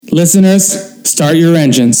Listeners, start your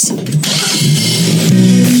engines.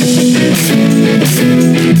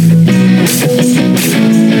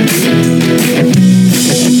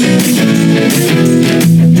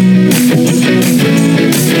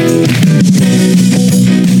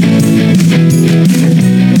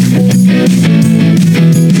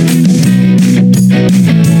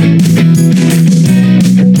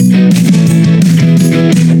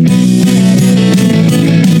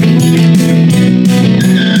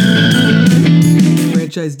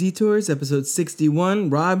 Detours, episode 61.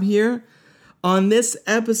 Rob here. On this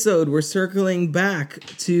episode, we're circling back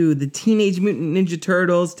to the Teenage Mutant Ninja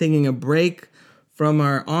Turtles, taking a break from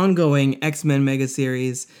our ongoing X-Men mega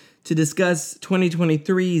series to discuss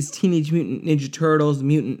 2023's Teenage Mutant Ninja Turtles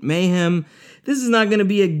Mutant Mayhem. This is not going to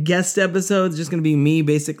be a guest episode. It's just going to be me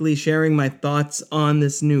basically sharing my thoughts on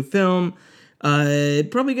this new film. It's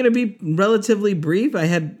probably going to be relatively brief. I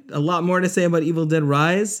had a lot more to say about Evil Dead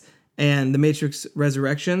Rise and The Matrix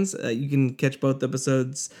Resurrections. You can catch both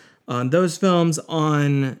episodes on those films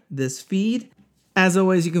on this feed. As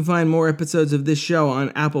always, you can find more episodes of this show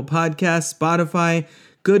on Apple Podcasts, Spotify,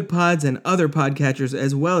 Good Pods, and other podcatchers,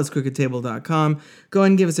 as well as crookedtable.com. Go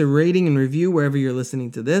ahead and give us a rating and review wherever you're listening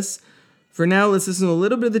to this. For now, let's listen to a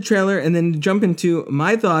little bit of the trailer and then jump into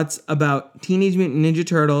my thoughts about Teenage Mutant Ninja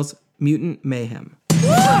Turtles Mutant Mayhem.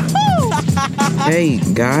 Hey,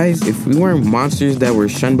 guys, if we weren't monsters that were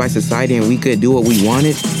shunned by society and we could do what we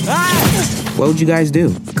wanted, what would you guys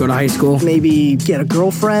do? Go to high school. Maybe get a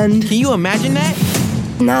girlfriend. Can you imagine that?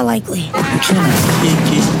 Not likely.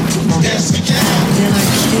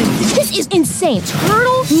 This is insane.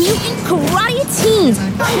 Turtle, mutant, karate teens.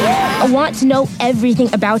 I want to know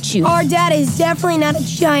everything about you. Our dad is definitely not a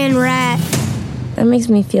giant rat. That makes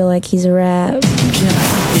me feel like he's a rat.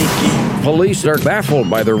 Police are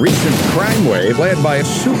baffled by the recent crime wave led by a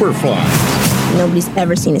superfly. Nobody's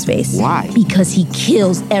ever seen his face. Why? Because he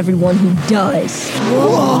kills everyone who does.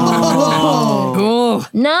 Whoa. Cool.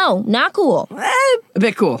 No, not cool. A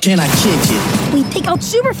bit cool. Can I kick it? We take out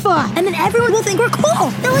Superfly, and then everyone will think we're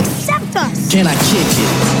cool. They'll accept us. Can I kick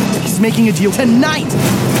it? He's making a deal tonight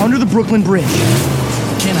under the Brooklyn Bridge.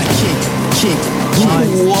 Can I kick?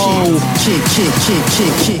 Whoa.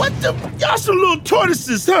 Kick. What the? Y'all some little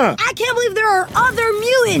tortoises, huh? I can't believe there are other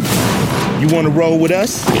mutants. You want to roll with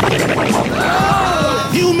us?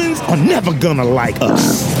 Humans are never gonna like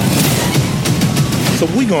us. So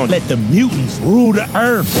we gonna let the mutants rule the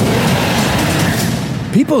earth.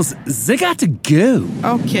 Peoples, they got to go.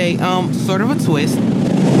 Okay, sort of a twist.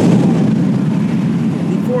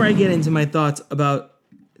 Before I get into my thoughts about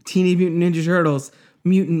Teenage Mutant Ninja Turtles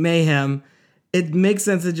Mutant Mayhem, it makes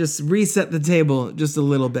sense to just reset the table just a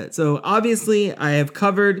little bit. So obviously, I have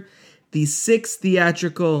covered the 6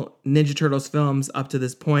 theatrical Ninja Turtles films up to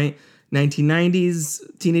this point. 1990s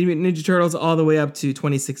Teenage Mutant Ninja Turtles all the way up to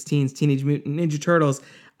 2016's Teenage Mutant Ninja Turtles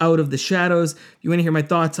Out of the Shadows. If you want to hear my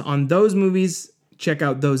thoughts on those movies, check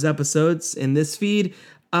out those episodes in this feed.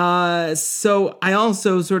 So I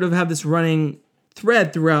also sort of have this running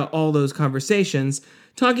thread throughout all those conversations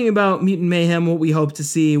talking about Mutant Mayhem, what we hope to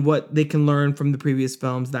see, what they can learn from the previous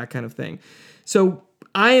films, that kind of thing. So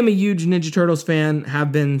I am a huge Ninja Turtles fan,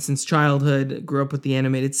 have been since childhood, grew up with the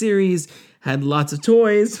animated series, had lots of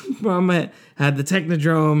toys from it, had the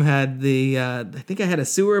Technodrome, had the, I think I had a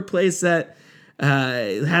sewer playset,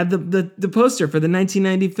 had the poster for the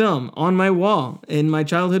 1990 film on my wall in my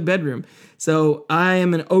childhood bedroom. So I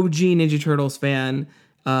am an OG Ninja Turtles fan.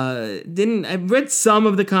 I've read some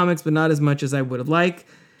of the comics, but not as much as I would have liked,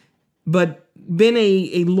 but been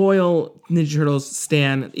a loyal Ninja Turtles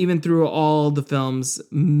stan, even through all the films,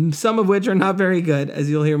 some of which are not very good, as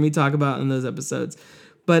you'll hear me talk about in those episodes.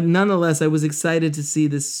 But nonetheless, I was excited to see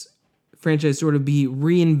this franchise sort of be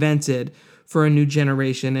reinvented for a new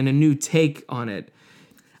generation and a new take on it.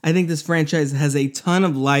 I think this franchise has a ton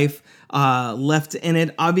of life left in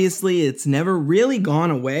it. Obviously, it's never really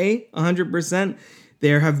gone away 100%.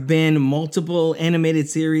 There have been multiple animated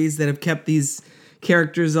series that have kept these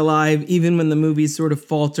characters alive, even when the movies sort of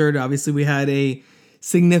faltered. Obviously, we had a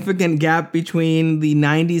significant gap between the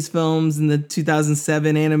 90s films and the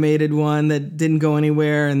 2007 animated one that didn't go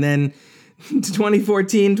anywhere, and then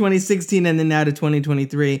 2014, 2016, and then now to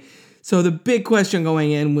 2023. So the big question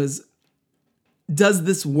going in was, does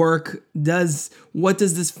this work? What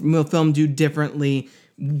does this film do differently?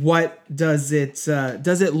 What does it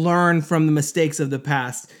learn from the mistakes of the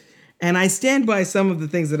past? And I stand by some of the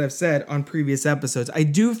things that I've said on previous episodes. I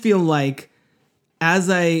do feel like, as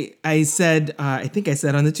I said, I think I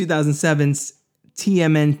said on the 2007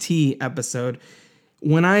 TMNT episode,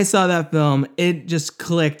 when I saw that film, it just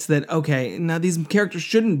clicked that, okay, now these characters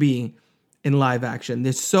shouldn't be in live action.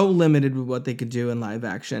 They're so limited with what they could do in live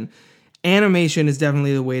action. Animation is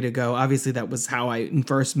definitely the way to go. Obviously, that was how I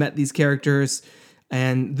first met these characters.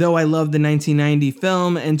 And though I love the 1990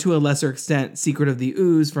 film and to a lesser extent Secret of the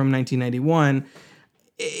Ooze from 1991,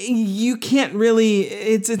 you can't really,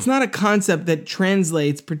 it's not a concept that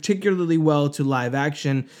translates particularly well to live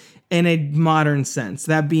action in a modern sense.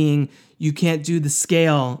 That being, you can't do the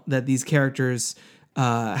scale that these characters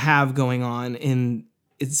have going on in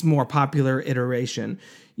its more popular iteration.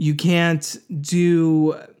 You can't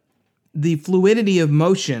do the fluidity of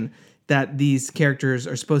motion that these characters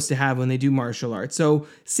are supposed to have when they do martial arts. So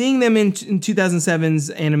seeing them in 2007's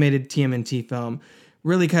animated TMNT film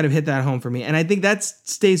really kind of hit that home for me. And I think that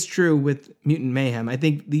stays true with Mutant Mayhem. I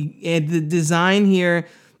think the design here,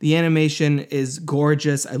 the animation is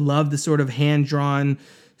gorgeous. I love the sort of hand-drawn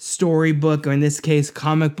storybook, or in this case,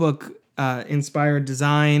 comic book inspired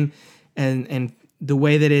design, and the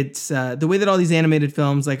way that all these animated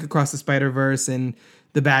films like Across the Spider-Verse and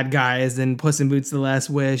The Bad Guys and Puss in Boots: The Last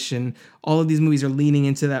Wish and all of these movies are leaning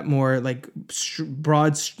into that more like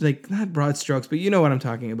not broad strokes, but you know what I'm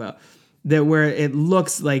talking about. That where it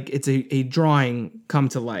looks like it's a drawing come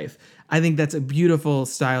to life. I think that's a beautiful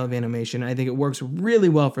style of animation. I think it works really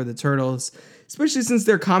well for the Turtles, especially since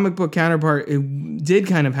their comic book counterpart, it did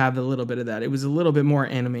kind of have a little bit of that. It was a little bit more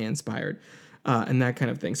anime inspired and that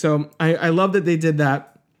kind of thing. So I love that they did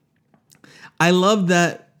that. I love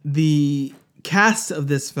that the cast of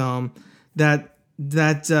this film, that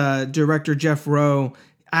director Jeff Rowe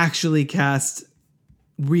actually cast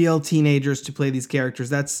real teenagers to play these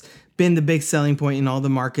characters. That's been the big selling point in all the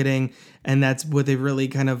marketing, and that's what they really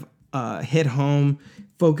kind of hit home,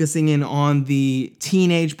 focusing in on the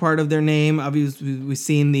teenage part of their name. Obviously, we've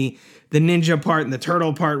seen the ninja part and the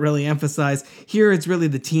turtle part really emphasized. Here, it's really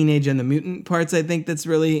the teenage and the mutant parts, I think, that's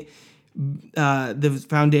really the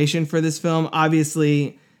foundation for this film.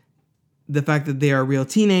 Obviously, the fact that they are real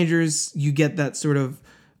teenagers, you get that sort of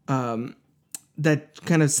that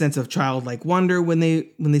kind of sense of childlike wonder when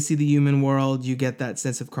they see the human world. You get that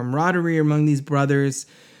sense of camaraderie among these brothers,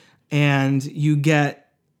 and you get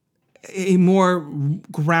a more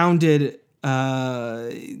grounded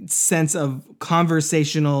sense of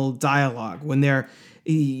conversational dialogue when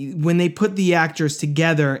they put the actors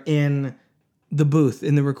together in the booth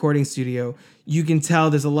in the recording studio. You can tell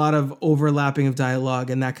there's a lot of overlapping of dialogue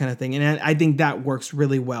and that kind of thing, and I think that works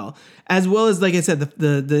really well. As well as, like I said,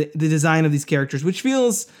 the design of these characters, which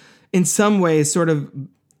feels in some ways sort of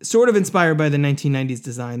inspired by the 1990s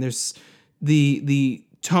design. There's the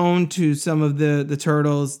tone to some of the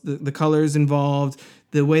turtles, the colors involved,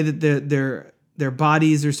 the way that their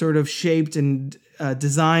bodies are sort of shaped and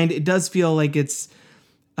designed. It does feel like it's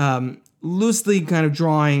loosely kind of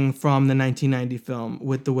drawing from the 1990 film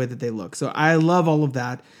with the way that they look. So I love all of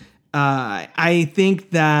that. I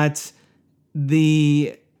think that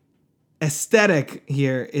the aesthetic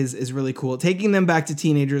here is really cool. Taking them back to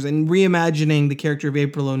teenagers and reimagining the character of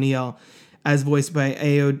April O'Neil as voiced by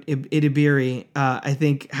Ayo Idibiri. I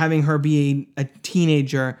think having her be a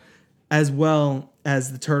teenager as well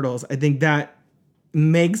as the Turtles, I think that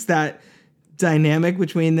makes that dynamic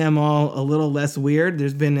between them all a little less weird.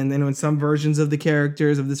 There's been, in some versions of the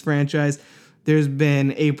characters of this franchise, there's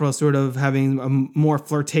been April sort of having a more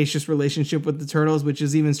flirtatious relationship with the Turtles, which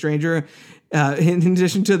is even stranger, in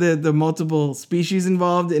addition to the multiple species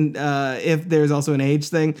involved, and if there's also an age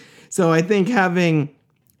thing. So I think having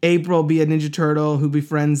April be a Ninja Turtle who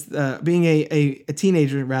befriends, being a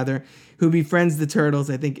teenager rather, who befriends the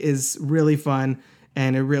Turtles, I think is really fun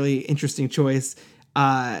and a really interesting choice.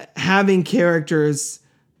 Having characters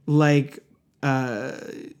like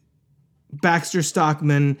Baxter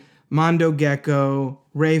Stockman, Mondo Gecko,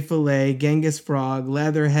 Ray Fillet, Genghis Frog,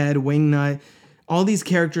 Leatherhead, Wingnut, all these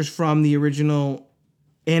characters from the original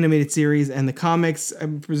animated series and the comics, I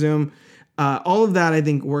presume, all of that I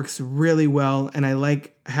think works really well, and I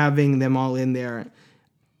like having them all in there.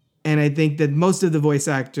 And I think that most of the voice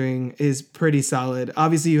acting is pretty solid.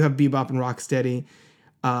 Obviously, you have Bebop and Rocksteady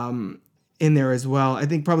in there as well. I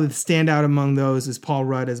think probably the standout among those is Paul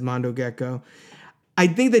Rudd as Mondo Gecko. I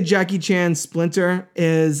think that Jackie Chan's Splinter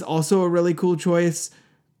is also a really cool choice.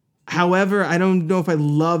 However, I don't know if I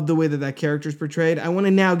love the way that character is portrayed. I want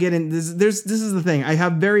to now get in this. This is the thing. I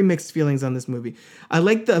have very mixed feelings on this movie. I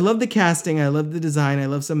love the casting. I love the design. I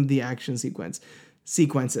love some of the action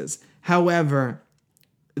sequences. However,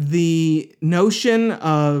 the notion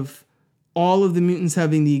of all of the mutants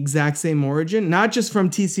having the exact same origin, not just from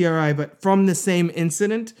TCRI, but from the same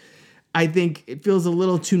incident, I think it feels a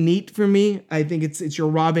little too neat for me. I think it's you're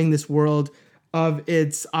robbing this world of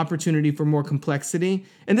its opportunity for more complexity.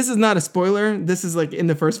 And this is not a spoiler. This is like in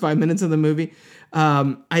the first 5 minutes of the movie.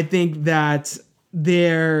 I think that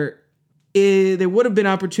there would have been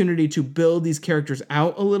opportunity to build these characters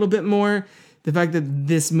out a little bit more. The fact that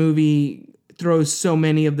this movie throws so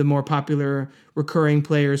many of the more popular recurring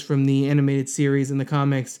players from the animated series and the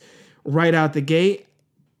comics right out the gate,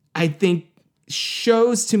 I think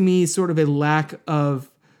shows to me sort of a lack of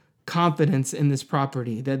confidence in this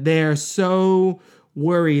property, that they're so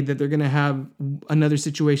worried that they're going to have another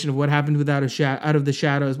situation of what happened with Out of the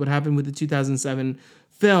Shadows, what happened with the 2007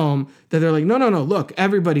 film, that they're like, no, look,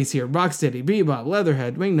 everybody's here. Rocksteady, Bebop,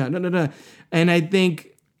 Leatherhead, Wingnut, no. And I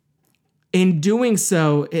think in doing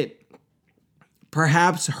so, it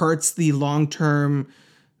perhaps hurts the long-term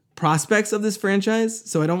prospects of this franchise.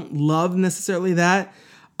 So I don't love necessarily that.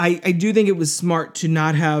 I do think it was smart to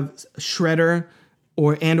not have Shredder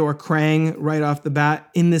or Krang right off the bat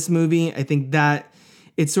in this movie. I think that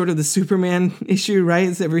it's sort of the Superman issue, right?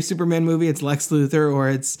 It's every Superman movie, it's Lex Luthor or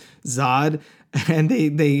it's Zod. And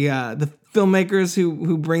the filmmakers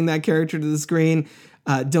who bring that character to the screen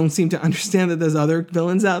don't seem to understand that there's other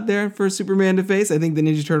villains out there for Superman to face. I think the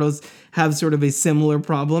Ninja Turtles have sort of a similar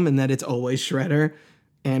problem in that it's always Shredder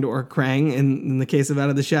and or Krang. In the case of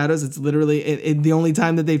Out of the Shadows, it's literally the only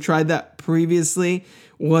time that they've tried that previously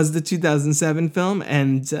was the 2007 film.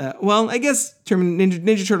 And I guess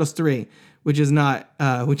Ninja Turtles 3, which is not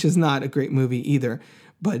a great movie either,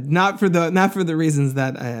 but not for the reasons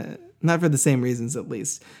that not for the same reasons at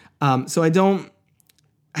least. So I don't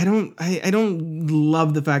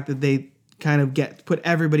love the fact that they kind of put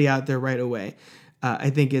everybody out there right away.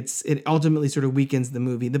 I think it ultimately sort of weakens the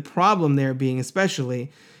movie. The problem there being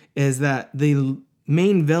especially is that the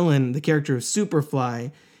main villain, the character of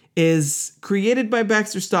Superfly, is created by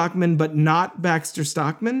Baxter Stockman, but not Baxter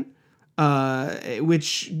Stockman,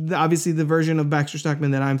 which obviously the version of Baxter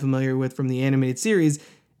Stockman that I'm familiar with from the animated series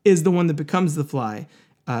is the one that becomes the Fly.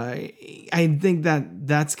 I think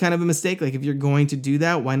that's kind of a mistake. Like if you're going to do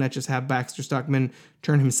that, why not just have Baxter Stockman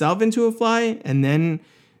turn himself into a fly and then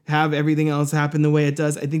have everything else happen the way it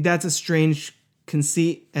does? I think that's a strange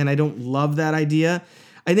conceit, and I don't love that idea.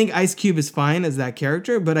 I think Ice Cube is fine as that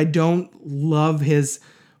character, but I don't love his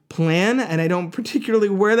plan, and I don't particularly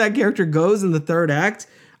where that character goes in the third act.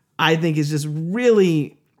 I think is just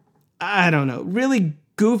really, really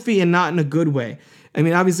goofy and not in a good way. I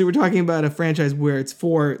mean, obviously we're talking about a franchise where it's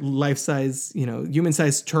 4 life-size,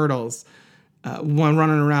 human-sized turtles, one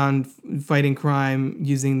running around fighting crime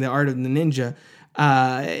using the art of the ninja.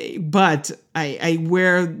 But I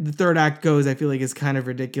where the third act goes, I feel like is kind of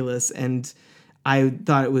ridiculous, and I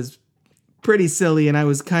thought it was pretty silly, and I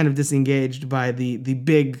was kind of disengaged by the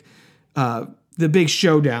big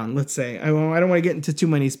showdown, let's say. I don't want to get into too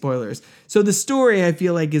many spoilers. So the story, I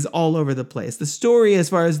feel like, is all over the place. The story, as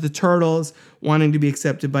far as the turtles wanting to be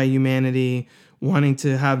accepted by humanity, wanting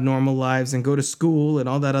to have normal lives and go to school and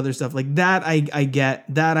all that other stuff, like that, I get.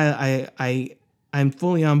 That I'm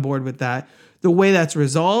fully on board with that. The way that's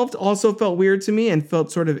resolved also felt weird to me and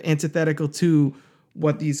felt sort of antithetical to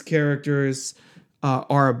what these characters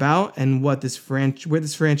are about and what this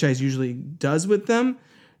franchise usually does with them.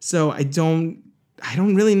 So I don't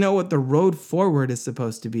really know what the road forward is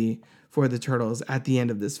supposed to be for the Turtles at the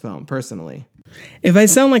end of this film, personally. If I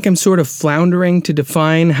sound like I'm sort of floundering to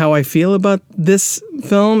define how I feel about this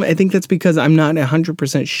film, I think that's because I'm not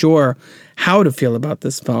 100% sure how to feel about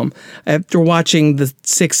this film. After watching the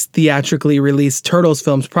 6 theatrically released Turtles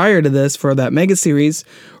films prior to this for that mega series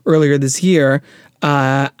earlier this year,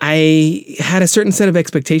 I had a certain set of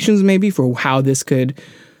expectations maybe for how this could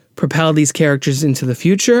propel these characters into the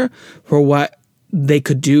future, for what they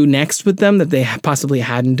could do next with them that they possibly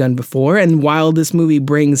hadn't done before. And while this movie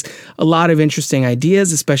brings a lot of interesting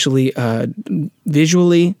ideas, especially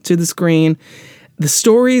visually to the screen, the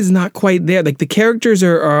story is not quite there. Like the characters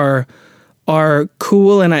are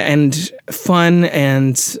cool and fun,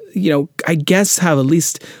 and I guess have at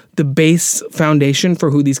least the base foundation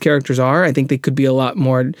for who these characters are. I think they could be a lot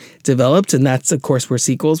more developed, and that's of course where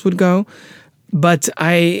sequels would go. But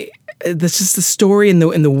that's just the story in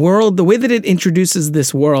the world. The way that it introduces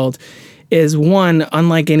this world is, one,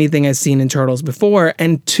 unlike anything I've seen in Turtles before,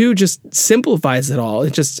 and 2, just simplifies it all.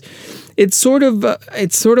 It's sort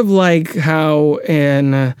of like how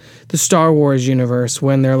in the Star Wars universe,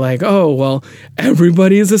 when they're like, oh, well,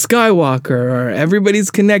 everybody is a Skywalker, or everybody's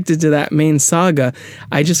connected to that main saga.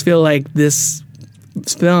 I just feel like this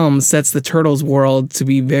film sets the Turtles world to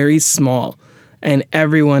be very small, and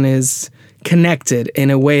everyone is connected in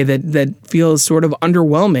a way that feels sort of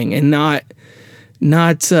underwhelming and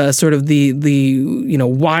sort of the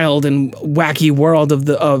wild and wacky world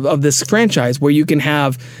of this franchise, where you can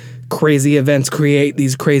have crazy events create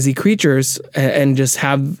these crazy creatures and just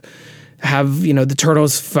have the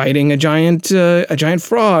turtles fighting a giant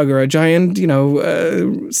frog or a giant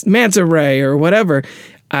manta ray or whatever.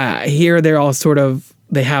 Here they're all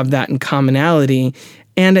they have that in commonality,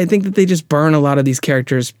 and I think that they just burn a lot of these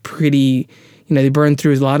characters pretty. They burn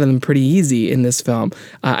through a lot of them pretty easy in this film.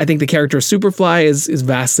 I think the character of Superfly is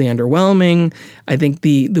vastly underwhelming. I think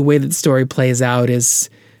the way that the story plays out is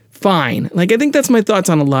fine. I think that's my thoughts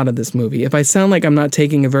on a lot of this movie. If I sound like I'm not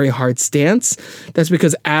taking a very hard stance, that's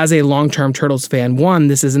because as a long-term Turtles fan, one,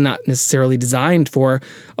 this is not necessarily designed for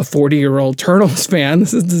a 40-year-old Turtles fan.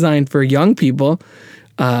 This is designed for young people.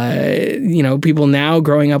 People now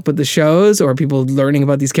growing up with the shows, or people learning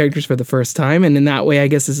about these characters for the first time. And in that way, I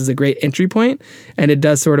guess this is a great entry point, and it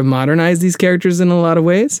does sort of modernize these characters in a lot of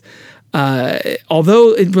ways.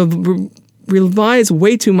 Although it relies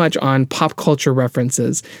way too much on pop culture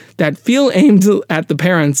references that feel aimed at the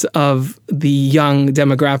parents of the young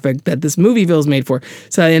demographic that this movie feels made for.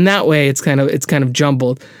 So in that way, it's kind of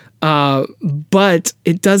jumbled. But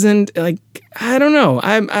it doesn't, I don't know.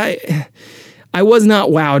 I was not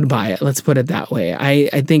wowed by it. Let's put it that way.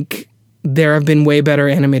 I think there have been way better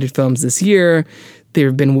animated films this year. There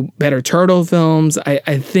have been better turtle films.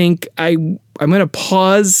 I think I'm going to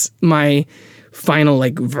pause my final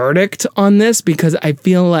verdict on this, because I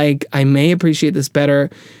feel like I may appreciate this better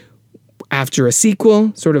after a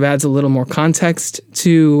sequel. Sort of adds a little more context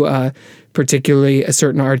to particularly a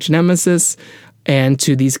certain arch nemesis and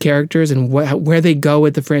to these characters and where they go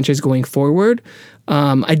with the franchise going forward.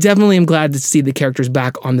 I definitely am glad to see the characters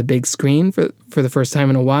back on the big screen for the first time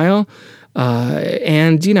in a while.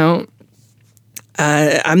 I'm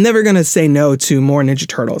never going to say no to more Ninja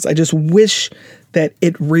Turtles. I just wish that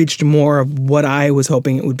it reached more of what I was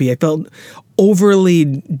hoping it would be. I felt overly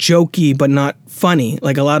jokey, but not funny.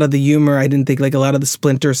 A lot of the humor, I didn't think, a lot of the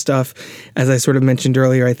Splinter stuff, as I sort of mentioned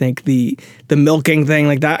earlier, I think the milking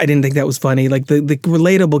thing, that, I didn't think that was funny. The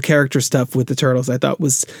relatable character stuff with the Turtles, I thought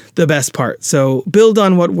was the best part. So build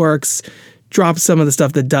on what works, drop some of the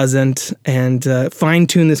stuff that doesn't, and fine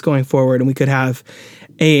tune this going forward, and we could have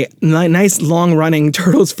a nice long-running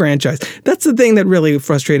Turtles franchise. That's the thing that really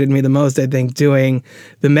frustrated me the most, I think, doing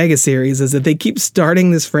the mega series, is that they keep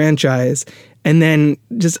starting this franchise and then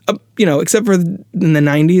just, except for in the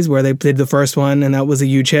 90s where they did the first one and that was a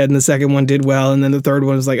huge hit, and the second one did well, and then the third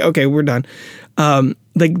one was okay, we're done. The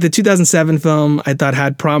 2007 film, I thought,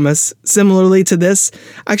 had promise. Similarly to this,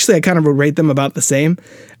 actually, I kind of would rate them about the same.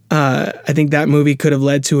 I think that movie could have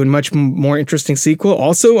led to a much more interesting sequel.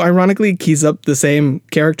 Also, ironically, keys up the same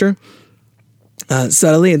character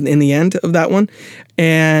subtly in the end of that one.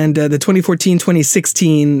 And the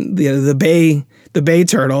 2014-2016, the Bay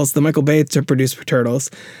Turtles, the Michael Bay produced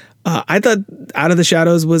Turtles, I thought Out of the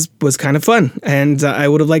Shadows was kind of fun, and I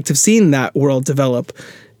would have liked to have seen that world develop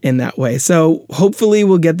in that way. So hopefully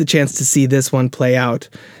we'll get the chance to see this one play out.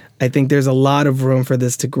 I think there's a lot of room for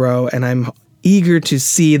this to grow, and I'm eager to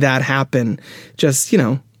see that happen. Just,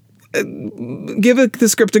 give the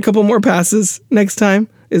script a couple more passes next time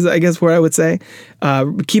is, I guess, what I would say.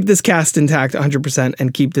 Keep this cast intact 100%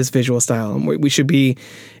 and keep this visual style, and we should be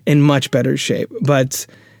in much better shape. But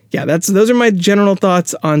yeah, those are my general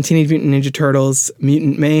thoughts on Teenage Mutant Ninja Turtles,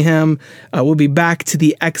 Mutant Mayhem. We'll be back to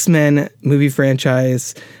the X-Men movie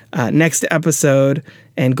franchise next episode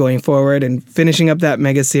and going forward and finishing up that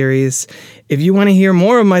mega series. If you want to hear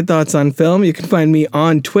more of my thoughts on film, you can find me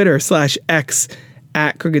on Twitter/X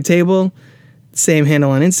 @CrookedTable. Same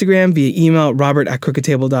handle on Instagram, via email,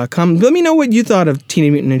 robert@crookedtable.com. Let me know what you thought of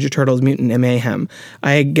Teenage Mutant Ninja Turtles, Mutant Mayhem.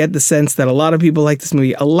 I get the sense that a lot of people like this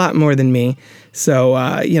movie a lot more than me. So,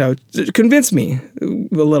 convince me a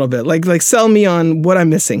little bit. Sell me on what I'm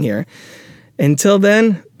missing here. Until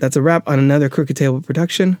then, that's a wrap on another Crooked Table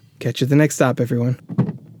production. Catch you at the next stop, everyone.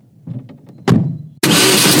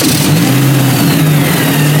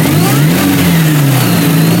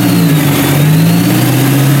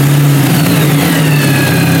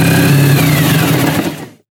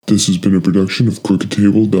 This has been a production of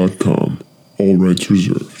CrookedTable.com. All rights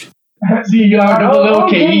reserved.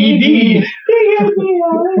 CROOKED.